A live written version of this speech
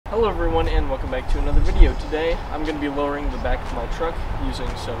Hello everyone and welcome back to another video. Today I'm going to be lowering the back of my truck using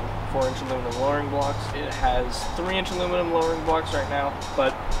some 4-inch aluminum lowering blocks. It has 3-inch aluminum lowering blocks right now,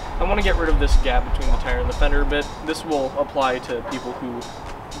 but I want to get rid of this gap between the tire and the fender a bit. This will apply to people who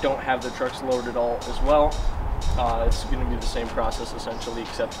don't have their trucks lowered at all as well. It's going to be the same process essentially,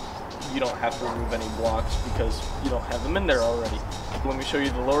 except you don't have to remove any blocks because you don't have them in there already. Let me show you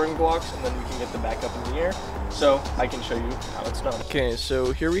the lowering blocks and then we can get the back up in the air so I can show you how it's done. Okay,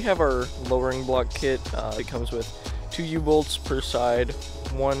 so here we have our lowering block kit. It comes with 2 U-bolts per side,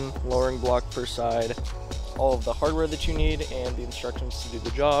 1 lowering block per side, all of the hardware that you need, and the instructions to do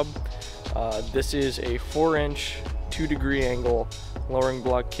the job. This is a 4-inch 2-degree angle lowering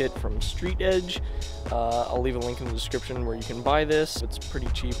block kit from Street Edge. I'll leave a link in the description where you can buy this. It's a pretty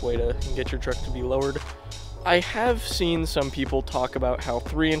cheap way to get your truck to be lowered. I have seen some people talk about how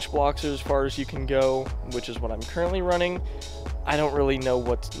 3-inch blocks are as far as you can go, which is what I'm currently running. I don't really know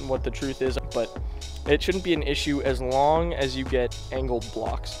what the truth is, but it shouldn't be an issue as long as you get angled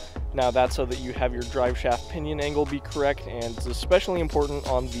blocks. Now that's so that you have your drive shaft pinion angle be correct, and it's especially important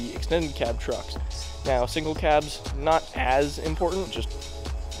on the extended cab trucks. Now single cabs, not as important, just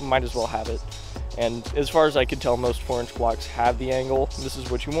might as well have it. And as far as I could tell, most 4-inch blocks have the angle. This is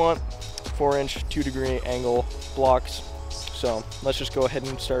what you want, 4-inch 2-degree angle blocks. So let's just go ahead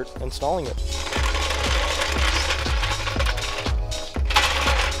and start installing it.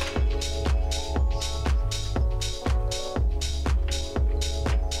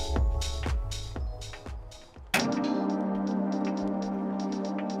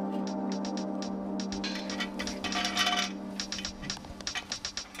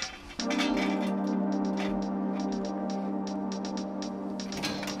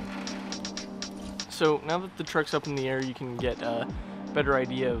 So now that the truck's up in the air, you can get a better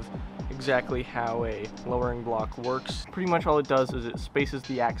idea of exactly how a lowering block works. Pretty much all it does is it spaces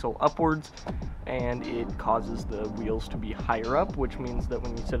the axle upwards and it causes the wheels to be higher up, which means that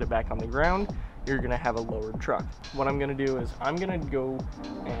when you set it back on the ground, you're gonna have a lowered truck. What I'm gonna do is I'm gonna go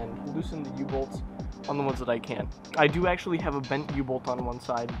and loosen the U-bolts on the ones that I can. I do actually have a bent U-bolt on one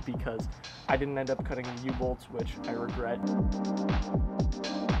side because I didn't end up cutting the U-bolts, which I regret.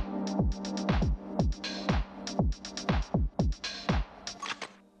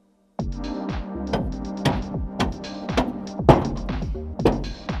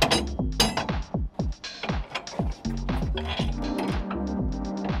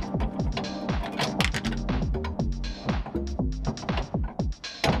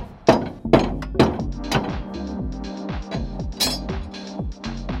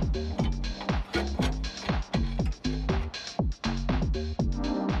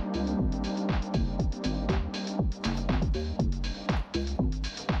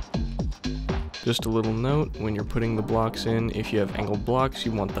 Just a little note, when you're putting the blocks in, if you have angled blocks,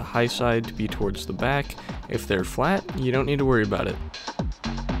 you want the high side to be towards the back. If they're flat, you don't need to worry about it.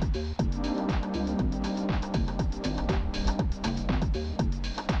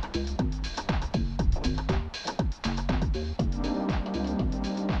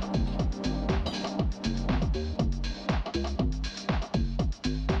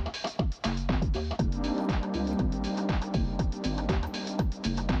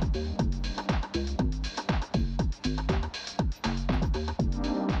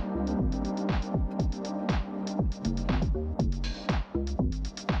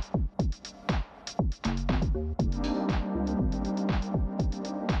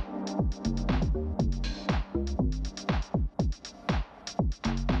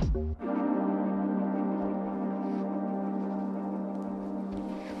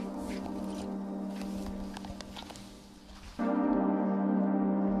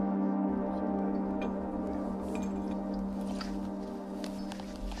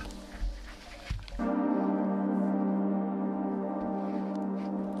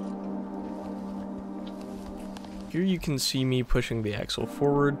 Here you can see me pushing the axle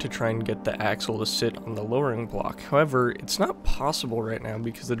forward to try and get the axle to sit on the lowering block. However, it's not possible right now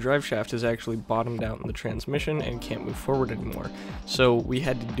because the drive shaft is actually bottomed out in the transmission and can't move forward anymore. So we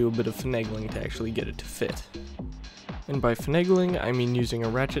had to do a bit of finagling to actually get it to fit. And by finagling, I mean using a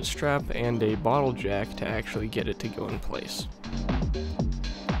ratchet strap and a bottle jack to actually get it to go in place.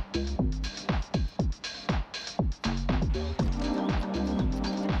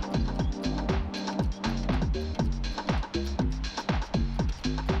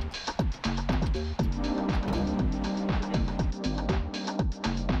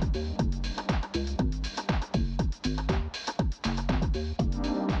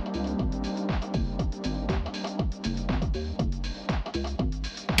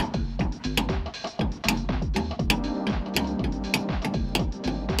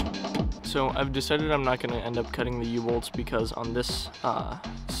 So I've decided I'm not going to end up cutting the U-bolts because on this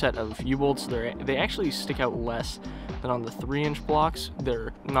set of U-bolts, they actually stick out less than on the 3-inch blocks.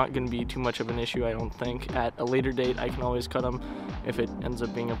 They're not going to be too much of an issue, I don't think. At a later date, I can always cut them if it ends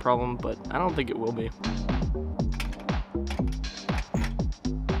up being a problem, but I don't think it will be.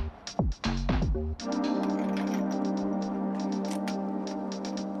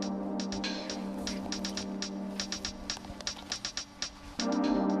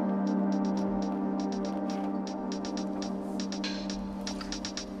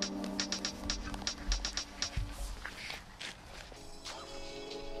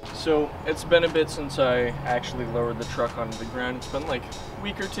 So it's been a bit since I actually lowered the truck onto the ground. It's been like a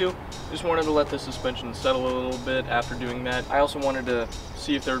week or two. Just wanted to let the suspension settle a little bit after doing that. I also wanted to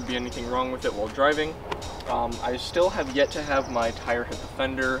see if there would be anything wrong with it while driving. I still have yet to have my tire hit the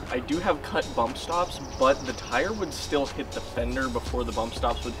fender. I do have cut bump stops, but the tire would still hit the fender before the bump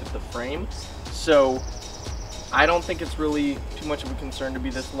stops would hit the frame. So I don't think it's really too much of a concern to be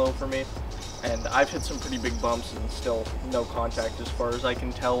this low for me. And I've hit some pretty big bumps and still no contact as far as I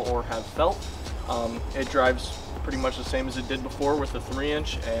can tell or have felt. It drives pretty much the same as it did before with the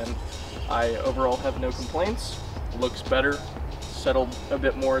 3-inch, and I overall have no complaints. Looks better, settled a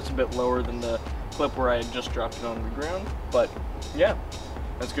bit more. It's a bit lower than the clip where I had just dropped it on the ground. But yeah,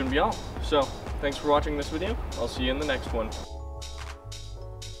 that's gonna be all. So thanks for watching this video. I'll see you in the next one.